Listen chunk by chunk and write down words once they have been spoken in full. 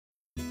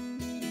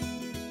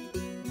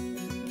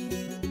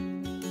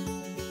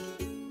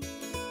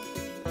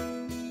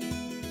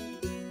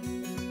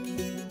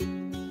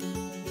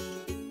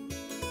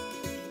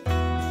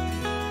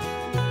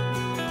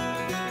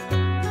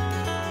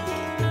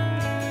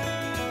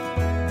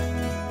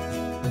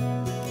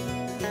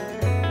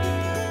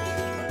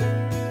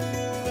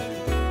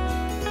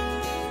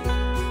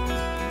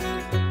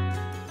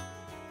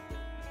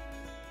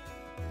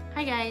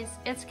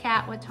it's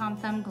Kat with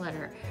TomThumb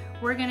Glitter.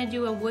 We're gonna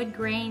do a wood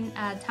grain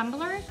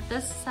tumbler.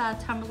 This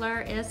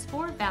tumbler is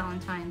for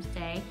Valentine's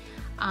Day.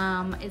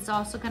 It's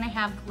also gonna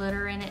have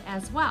glitter in it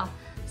as well.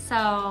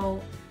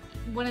 So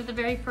one of the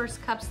very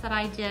first cups that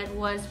I did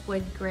was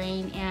wood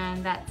grain,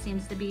 and that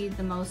seems to be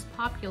the most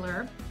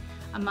popular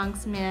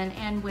amongst men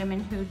and women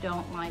who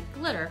don't like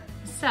glitter.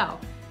 So,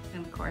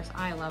 and of course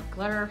I love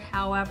glitter,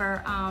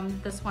 however,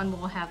 this one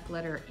will have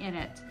glitter in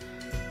it.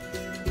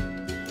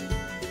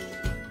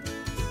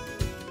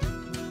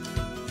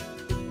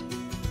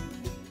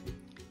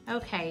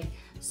 Okay,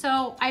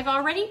 so I've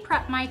already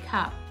prepped my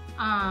cup.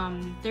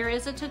 There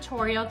is a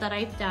tutorial that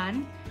I've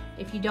done.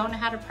 If you don't know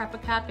how to prep a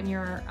cup and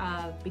you're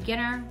a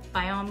beginner,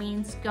 by all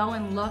means go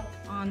and look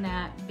on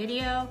that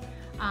video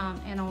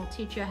and it'll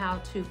teach you how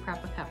to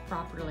prep a cup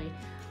properly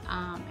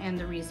and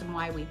the reason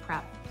why we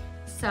prep.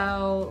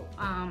 So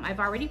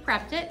I've already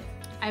prepped it.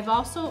 I've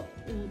also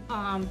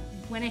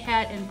went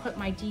ahead and put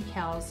my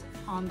decals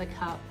on the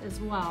cup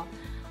as well.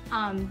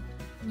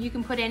 You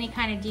can put any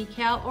kind of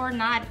decal or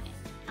not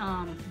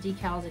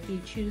decals if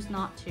you choose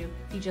not to,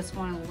 if you just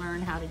want to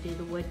learn how to do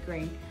the wood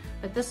grain.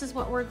 But this is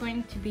what we're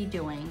going to be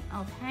doing,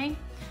 okay?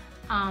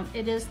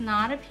 It is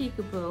not a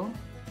peekaboo.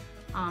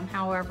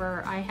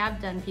 However, I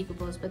have done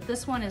peekaboos, but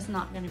this one is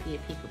not going to be a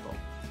peekaboo.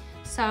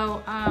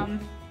 So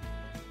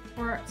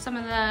for some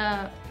of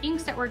the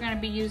inks that we're going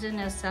to be using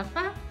is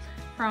Sepia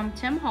from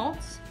Tim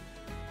Holtz,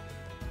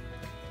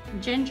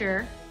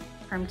 Ginger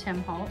from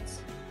Tim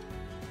Holtz,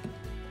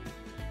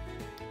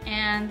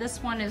 and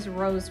this one is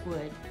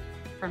Rosewood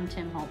from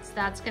Tim Holtz.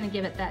 That's going to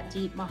give it that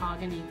deep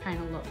mahogany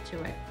kind of look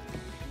to it.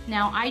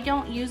 Now, I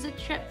don't use a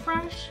chip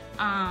brush,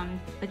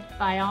 but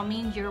by all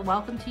means, you're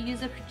welcome to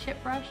use a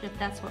chip brush if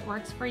that's what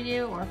works for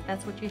you or if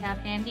that's what you have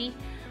handy.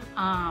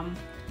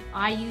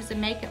 I use a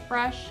makeup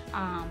brush.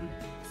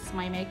 This is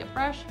my makeup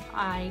brush.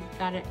 I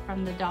got it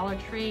from the Dollar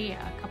Tree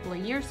a couple of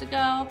years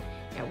ago.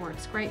 It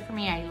works great for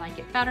me. I like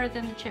it better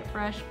than the chip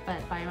brush,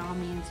 but by all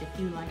means, if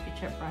you like the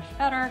chip brush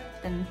better,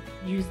 then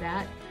use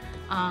that.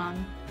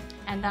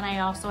 And then I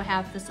also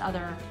have this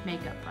other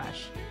makeup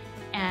brush.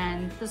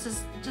 And this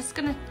is just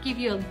gonna give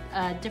you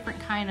a different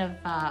kind of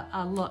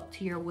a look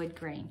to your wood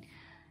grain.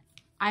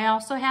 I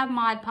also have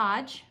Mod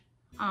Podge.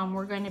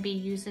 We're going to be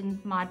using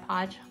Mod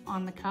Podge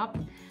on the cup.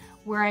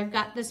 Where I've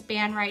got this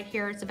band right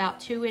here, it's about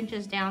 2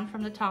 inches down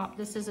from the top.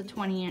 This is a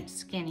 20-inch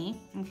skinny,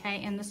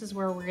 okay? And this is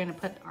where we're gonna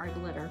put our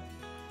glitter.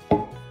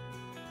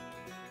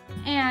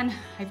 And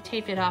I've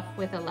taped it off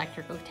with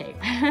electrical tape.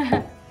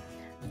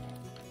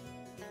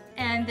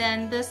 And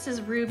then this is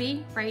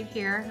Ruby right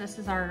here. This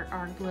is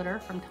our glitter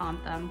from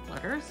TomThumb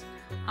Glitters.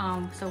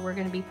 So we're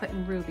gonna be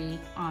putting Ruby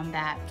on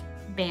that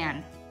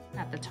band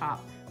at the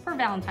top for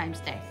Valentine's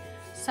Day.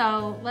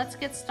 So let's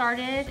get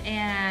started,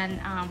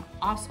 and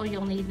also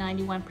you'll need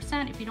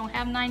 91%. If you don't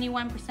have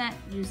 91%,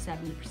 use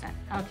 70%.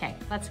 Okay,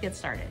 let's get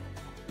started.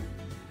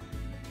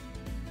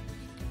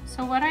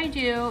 So what I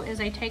do is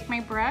I take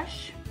my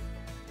brush,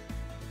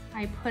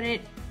 I put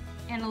it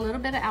in a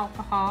little bit of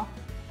alcohol,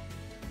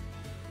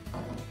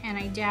 and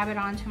I dab it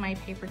onto my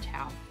paper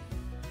towel,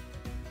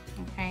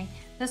 okay?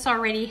 This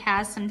already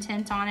has some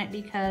tint on it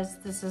because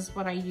this is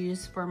what I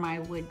use for my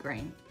wood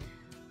grain.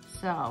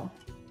 So,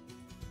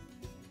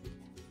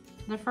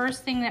 the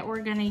first thing that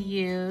we're gonna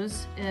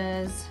use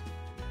is,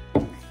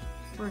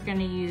 we're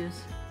gonna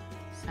use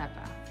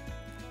Sepia.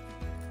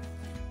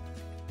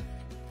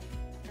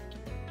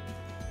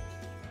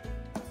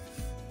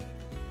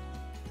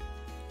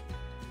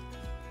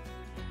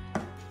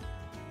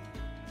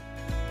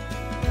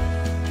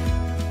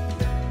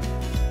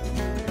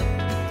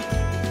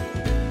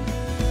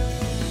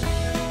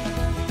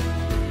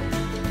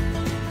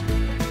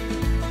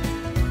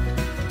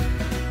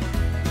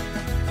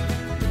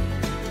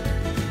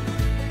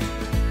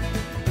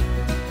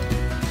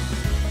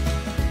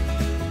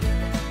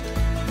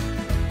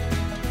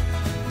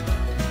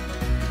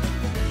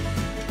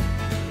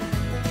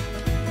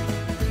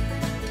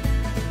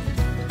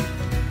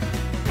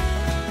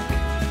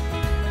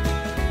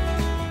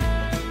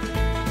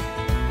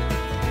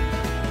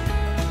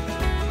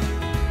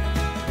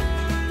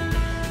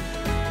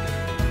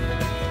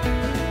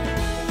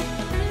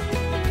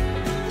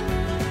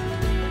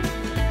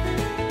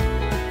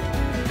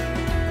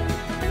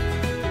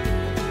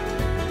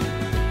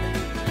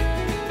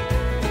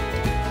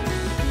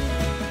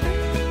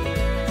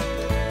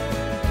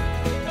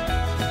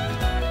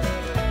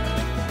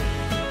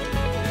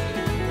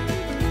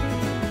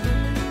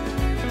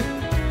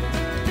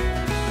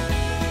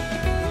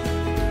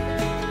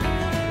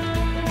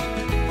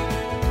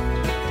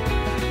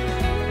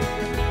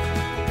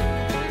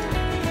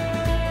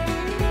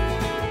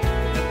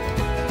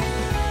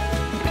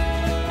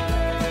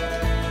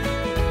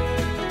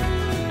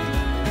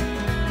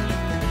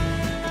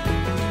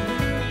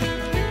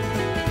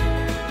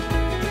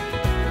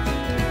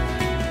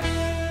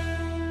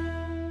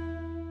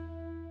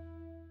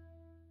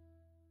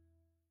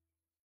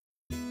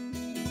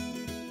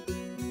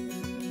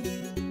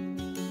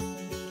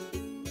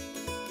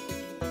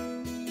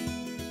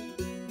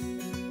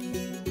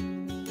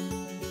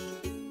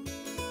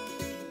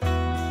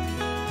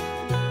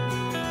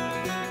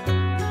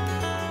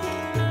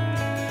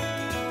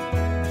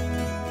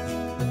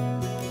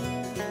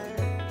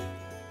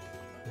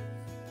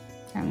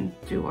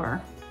 do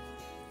our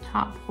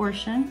top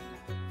portion.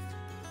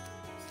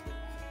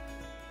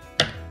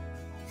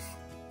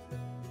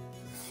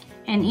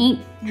 And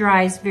ink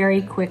dries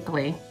very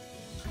quickly.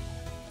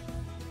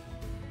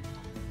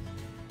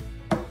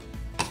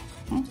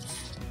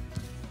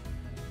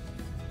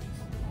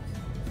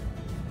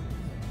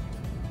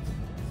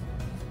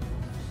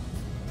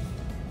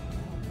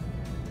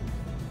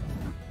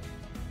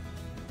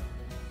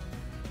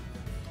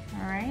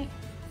 All right.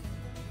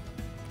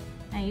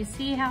 Now you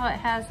see how it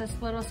has this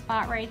little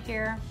spot right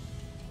here?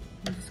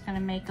 I'm just gonna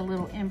make a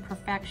little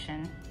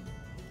imperfection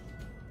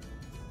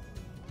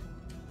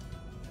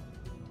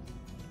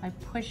by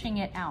pushing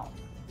it out.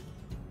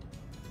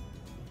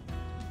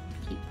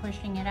 Keep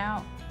pushing it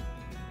out.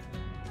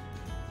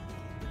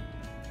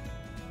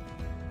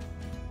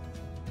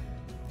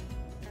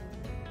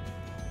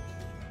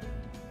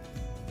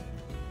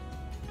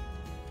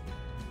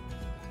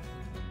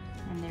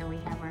 And there we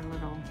have our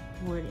little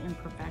wood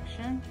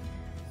imperfection.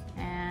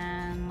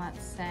 And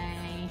let's say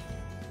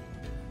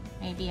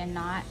maybe a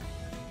knot.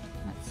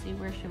 Let's see,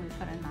 where should we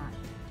put a knot?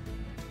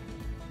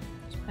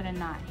 Let's put a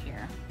knot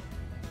here.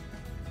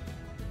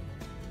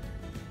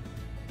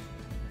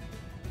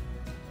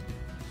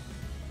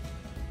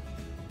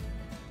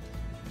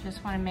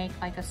 Just want to make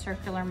like a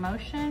circular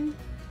motion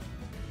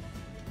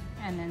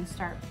and then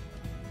start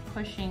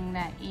pushing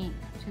that ink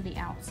to the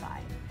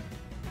outside.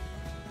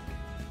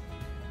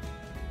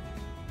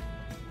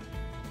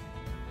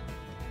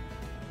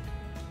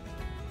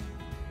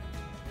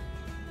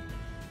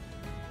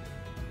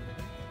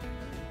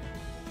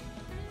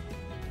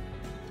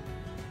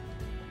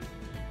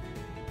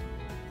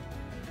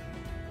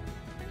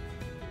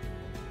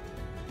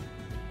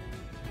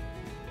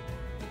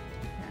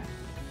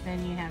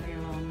 Then you have your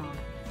little knot.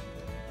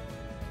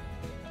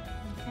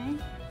 Okay?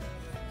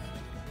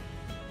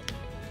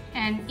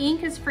 And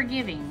ink is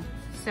forgiving,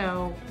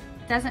 so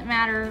it doesn't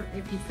matter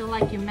if you feel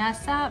like you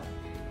mess up,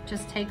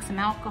 just take some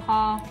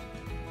alcohol,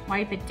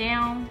 wipe it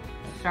down,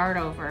 start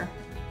over.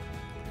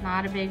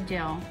 Not a big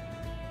deal.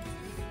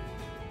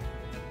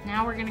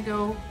 Now we're gonna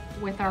go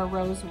with our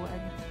rosewood.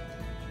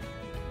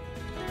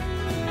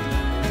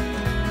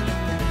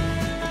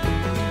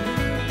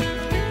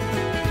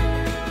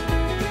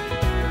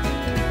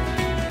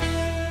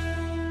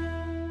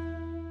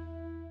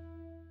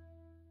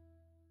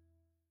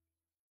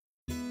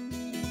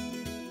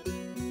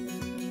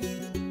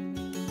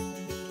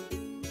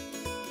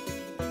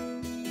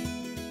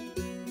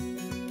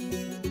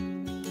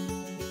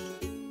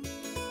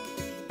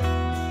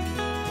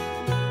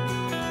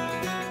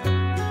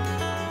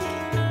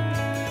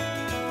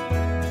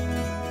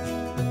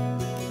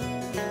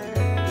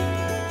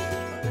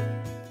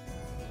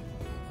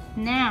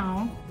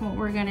 Now, what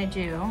we're gonna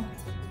do,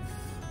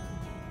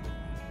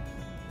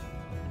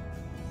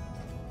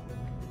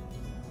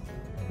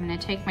 I'm gonna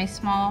take my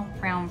small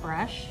round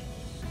brush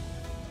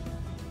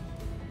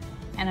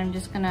and I'm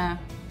just gonna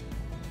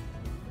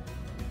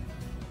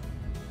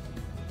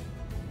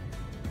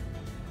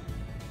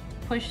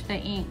push the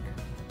ink,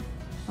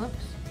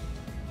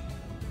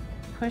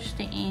 push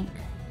the ink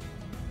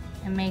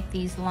and make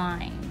these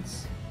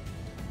lines.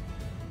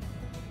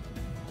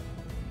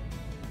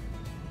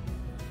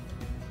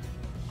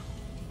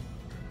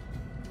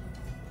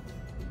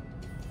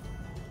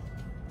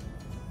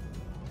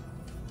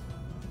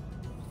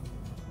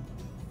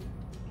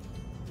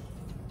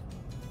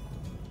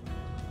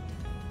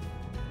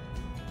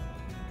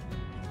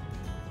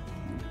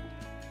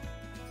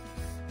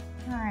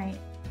 All right,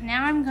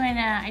 now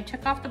I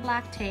took off the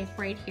black tape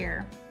right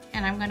here,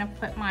 and I'm gonna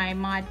put my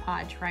Mod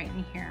Podge right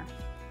in here.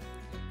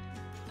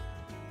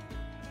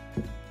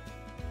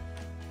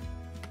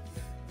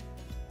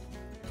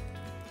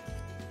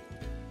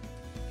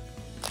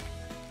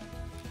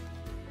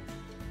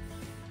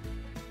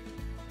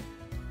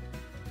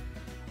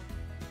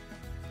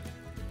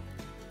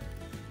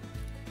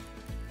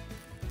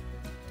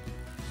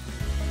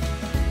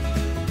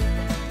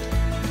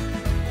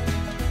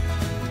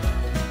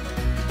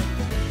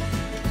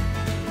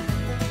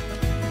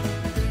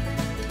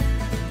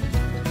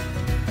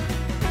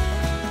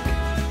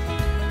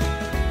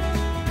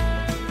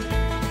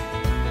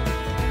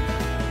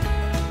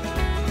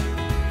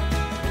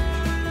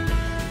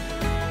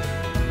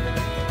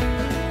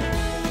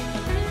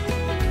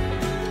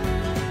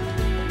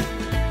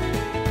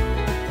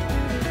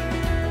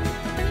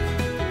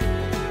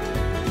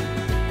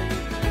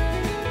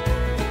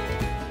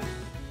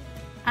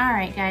 All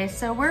right, guys,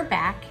 so we're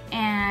back,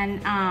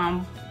 and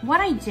what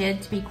I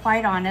did, to be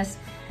quite honest,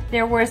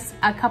 there was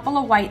a couple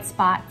of white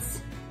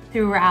spots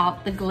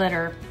throughout the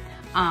glitter.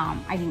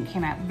 I think it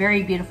came out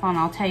very beautiful, and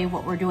I'll tell you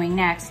what we're doing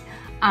next.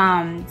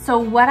 So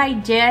what I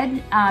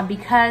did,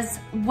 because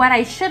what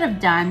I should have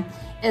done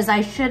is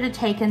I should have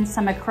taken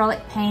some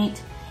acrylic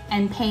paint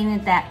and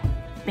painted that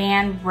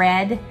band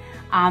red.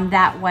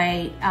 That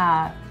way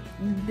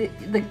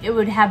it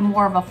would have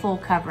more of a full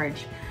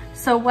coverage.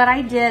 So what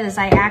I did is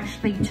I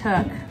actually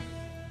took,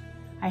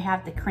 I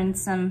have the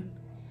Crimson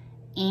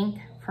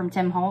ink from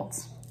Tim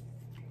Holtz,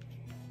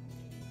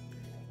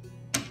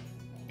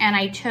 and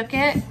I took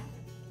it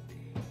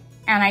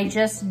and I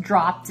just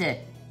dropped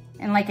it.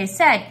 And like I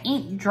said,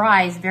 ink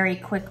dries very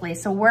quickly.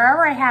 So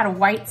wherever I had a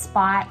white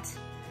spot,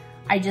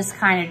 I just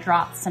kind of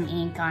dropped some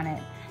ink on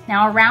it.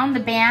 Now around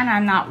the band,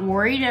 I'm not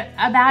worried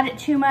about it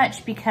too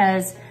much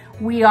because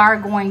we are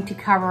going to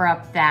cover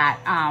up that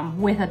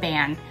with a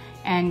band,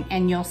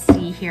 and you'll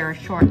see here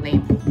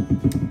shortly.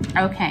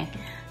 Okay,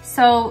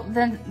 so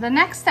the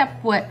next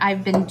step, what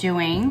I've been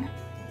doing,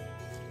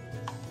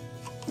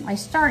 I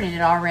started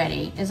it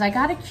already, is I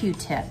got a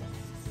Q-tip.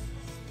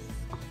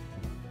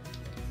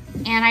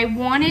 And I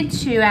wanted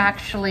to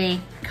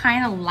actually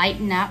kind of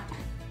lighten up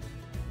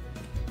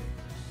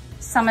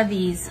some of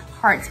these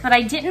hearts, but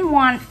I didn't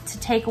want to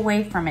take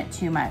away from it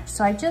too much.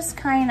 So I just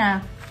kind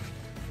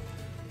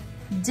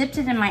of dipped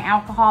it in my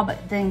alcohol,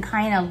 but then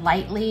kind of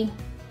lightly,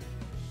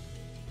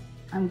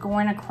 I'm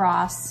going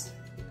across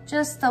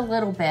just a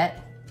little bit.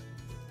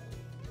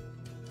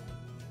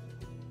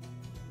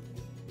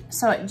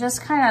 So it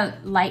just kind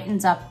of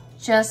lightens up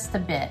just a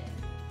bit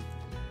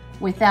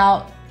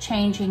without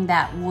changing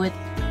that wood.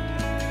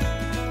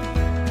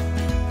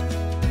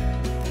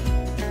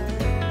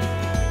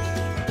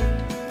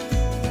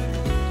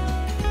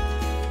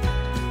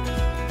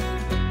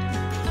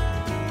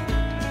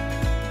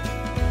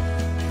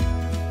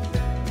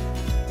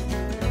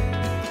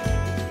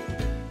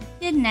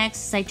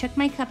 Next is I took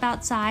my cup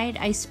outside,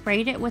 I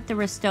sprayed it with the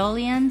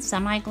Rust-Oleum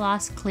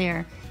Semi-Gloss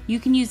Clear. You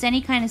can use any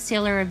kind of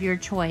sealer of your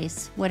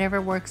choice, whatever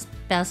works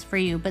best for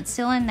you, but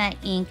seal in that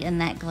ink and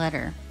that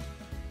glitter.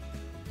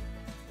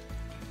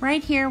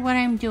 Right here, what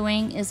I'm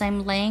doing is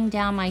I'm laying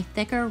down my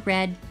thicker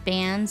red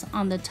bands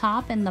on the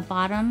top and the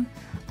bottom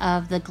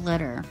of the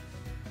glitter.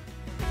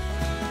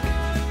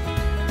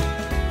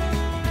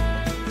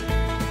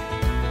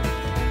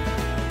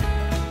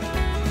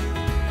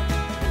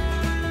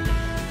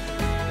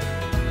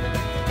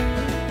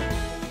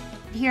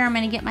 Here I'm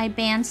going to get my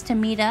bands to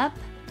meet up,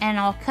 and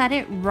I'll cut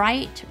it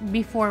right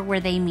before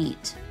where they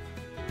meet.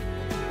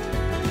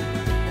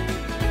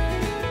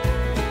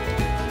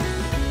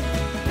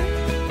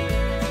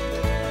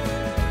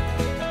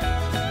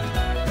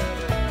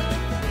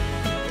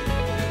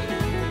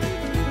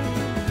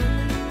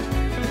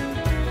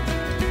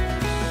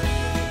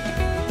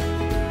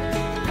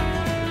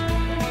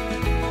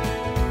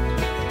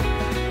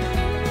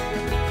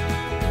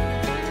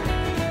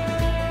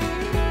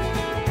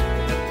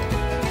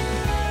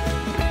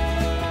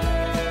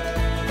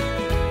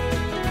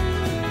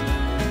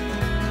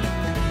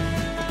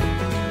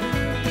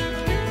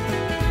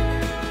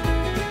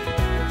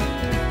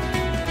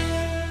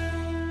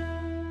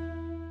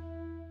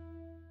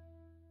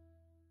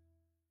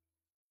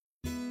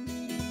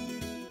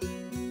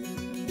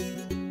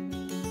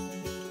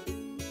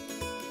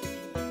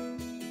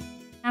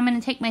 I'm going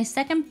to take my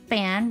second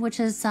band, which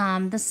is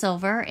the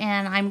silver,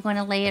 and I'm going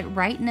to lay it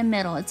right in the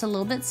middle. It's a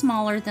little bit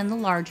smaller than the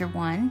larger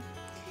one.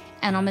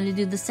 And I'm going to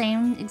do the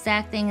same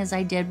exact thing as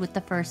I did with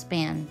the first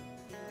band.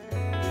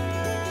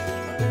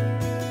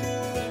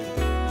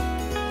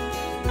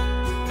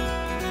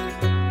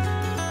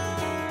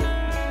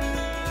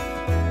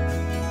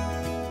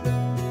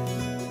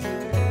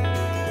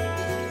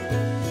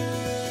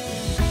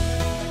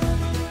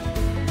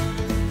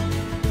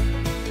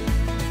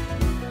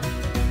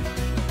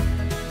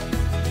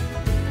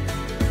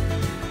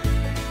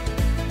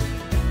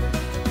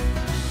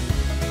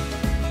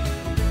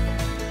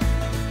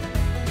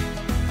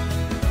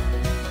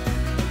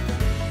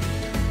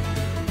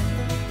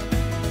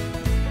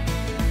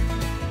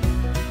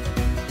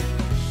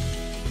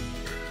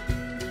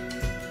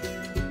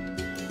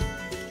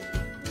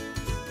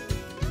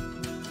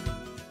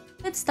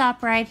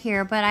 Stop right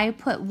here, but I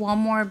put one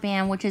more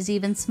band, which is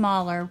even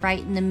smaller, right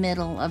in the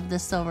middle of the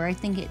silver. I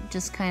think it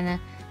just kind of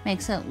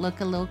makes it look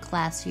a little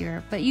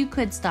classier, but you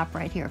could stop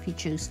right here if you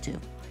choose to.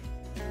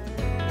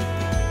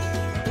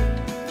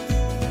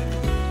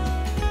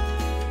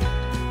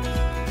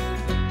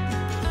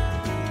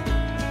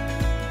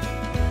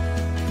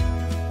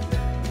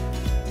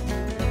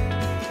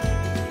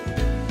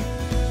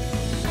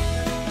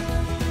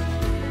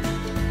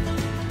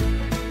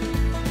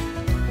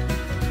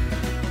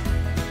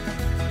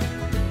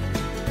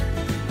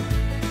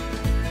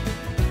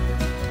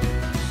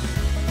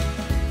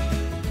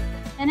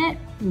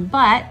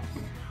 But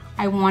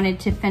I wanted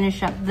to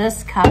finish up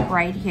this cup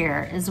right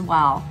here as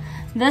well.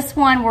 This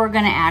one we're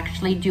gonna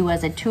actually do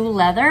as a tulle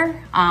leather.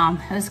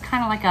 It was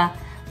kind of like a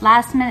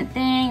last minute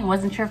thing. I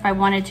wasn't sure if I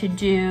wanted to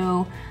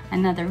do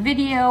another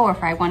video or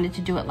if I wanted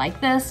to do it like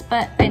this,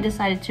 but I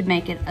decided to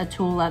make it a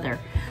tulle leather.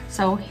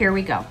 So here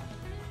we go.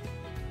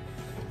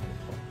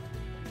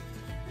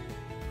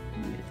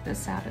 Get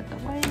this out of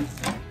the way.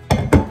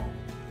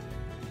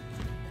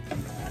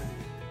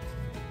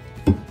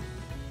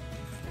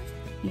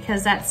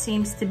 Because that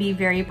seems to be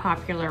very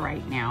popular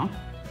right now.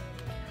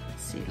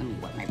 Let's see, let me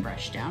wet my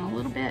brush down a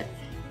little bit.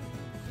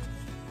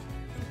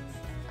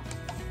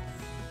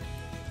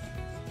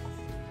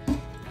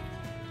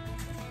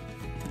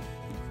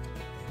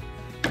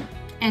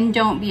 And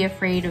don't be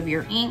afraid of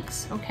your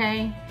inks,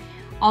 okay?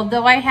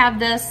 Although I have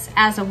this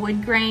as a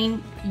wood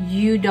grain,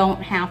 you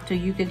don't have to.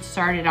 You could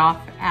start it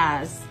off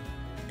as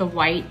the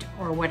white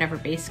or whatever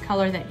base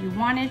color that you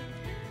wanted.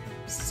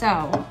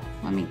 So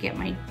let me get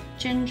my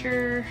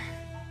ginger.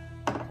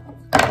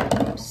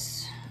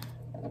 Oops.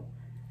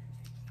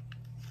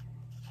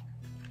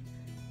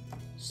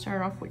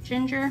 Start off with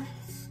ginger.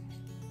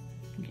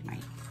 Get my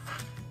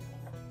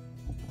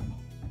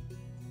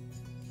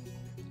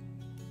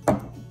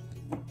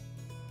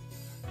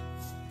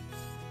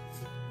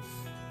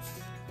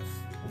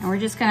and we're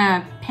just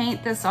gonna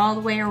paint this all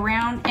the way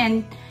around.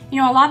 And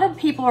you know, a lot of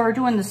people are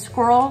doing the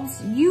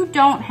squirrels. You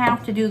don't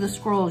have to do the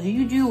squirrels.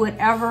 You do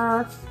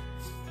whatever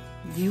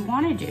you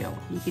want to do.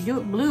 You could do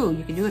it blue,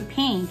 you could do it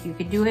pink, you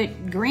could do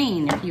it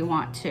green if you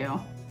want to.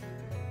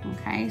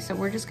 Okay, so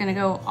we're just gonna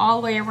go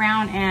all the way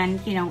around, and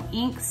you know,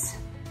 inks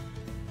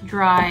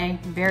dry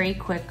very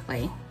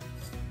quickly.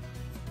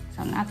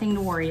 So nothing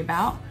to worry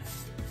about.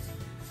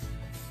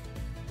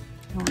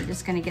 And we're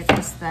just gonna get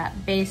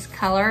that base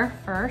color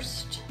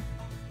first.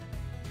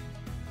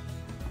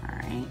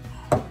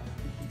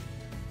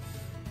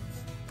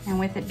 And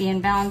with it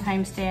being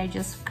Valentine's Day, I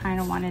just kind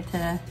of wanted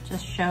to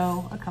just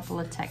show a couple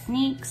of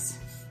techniques.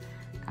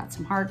 Got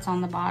some hearts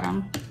on the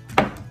bottom.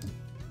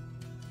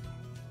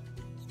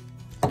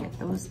 Get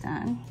those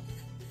done.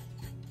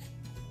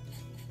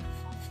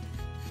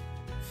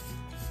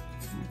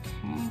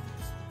 Okay.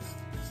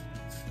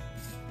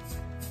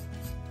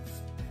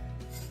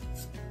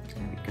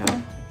 There we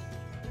go.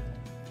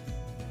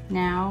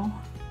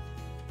 Now,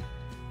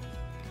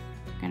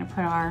 I'm gonna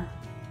put our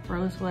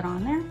rosewood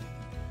on there.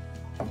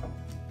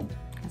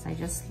 I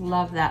just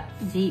love that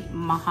deep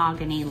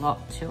mahogany look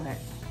to it.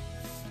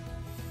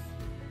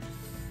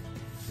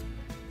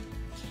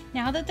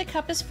 Now that the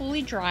cup is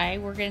fully dry,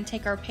 we're going to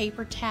take our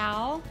paper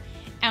towel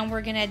and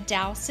we're going to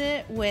douse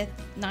it with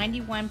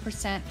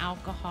 91%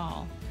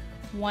 alcohol.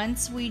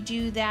 Once we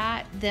do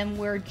that, then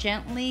we're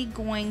gently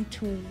going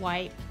to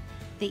wipe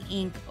the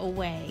ink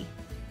away.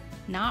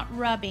 Not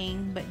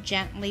rubbing, but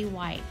gently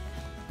wipe.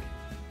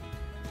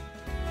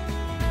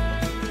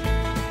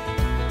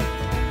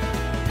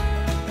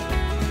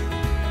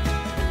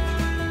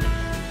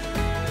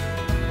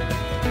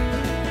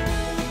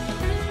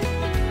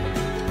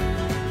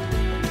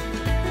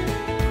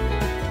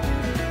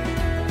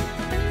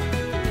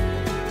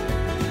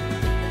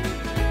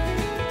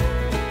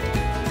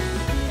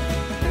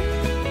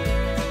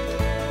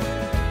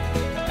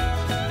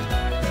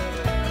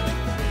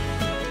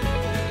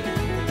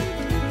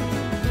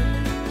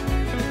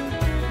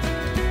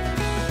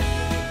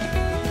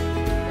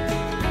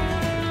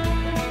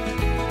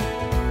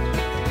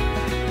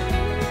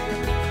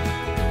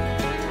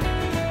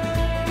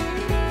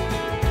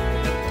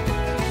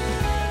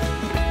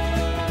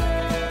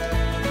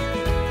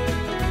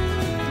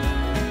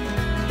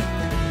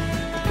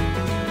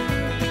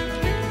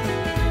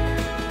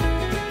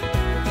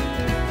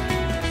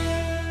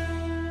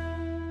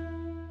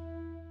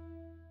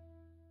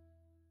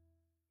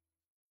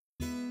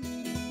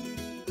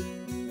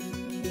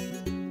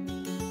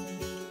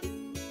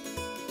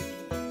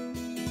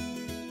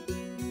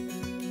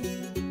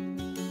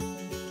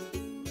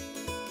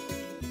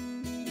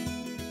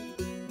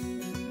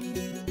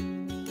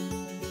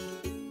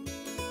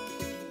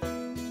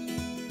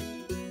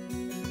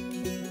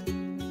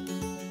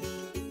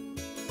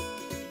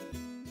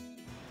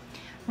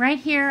 Right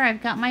here,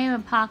 I've got my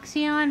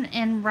epoxy on,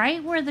 and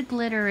right where the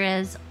glitter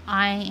is,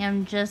 I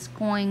am just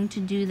going to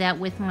do that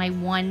with my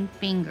one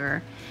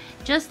finger.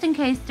 Just in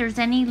case there's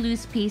any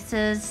loose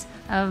pieces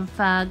of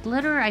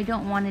glitter, I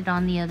don't want it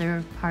on the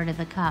other part of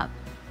the cup.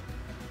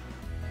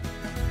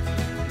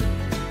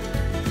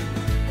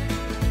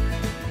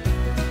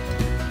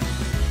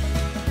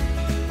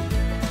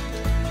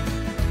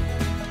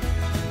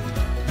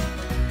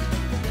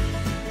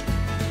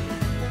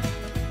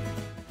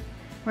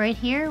 Right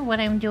here,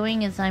 what I'm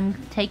doing is I'm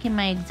taking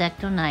my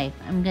X-Acto knife.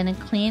 I'm going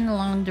to clean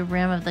along the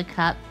rim of the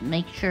cup,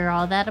 make sure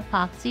all that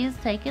epoxy is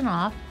taken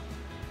off.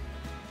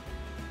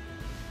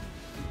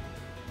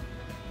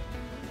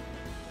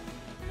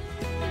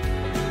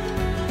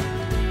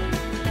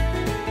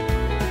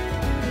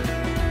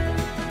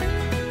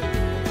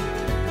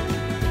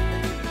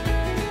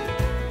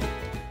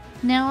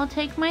 Now I'll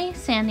take my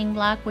sanding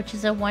block, which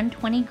is a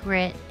 120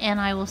 grit, and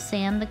I will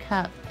sand the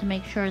cup to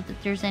make sure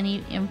that there's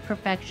any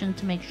imperfection,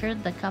 to make sure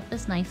the cup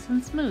is nice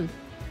and smooth.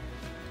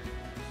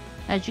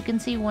 As you can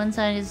see, one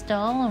side is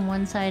dull and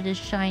one side is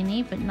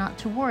shiny, but not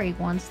to worry.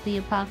 Once the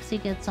epoxy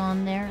gets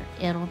on there,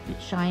 it'll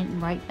shine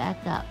right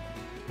back up.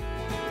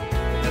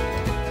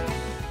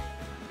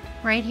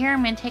 Right here,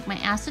 I'm going to take my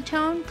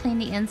acetone, clean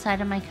the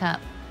inside of my cup,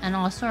 and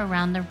also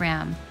around the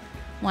rim.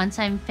 Once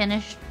I'm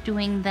finished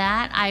doing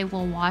that, I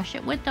will wash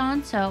it with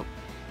Dawn soap,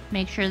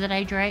 make sure that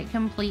I dry it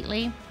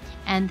completely,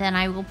 and then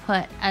I will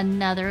put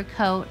another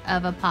coat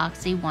of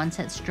epoxy once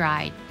it's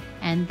dried,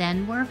 and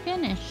then we're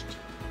finished.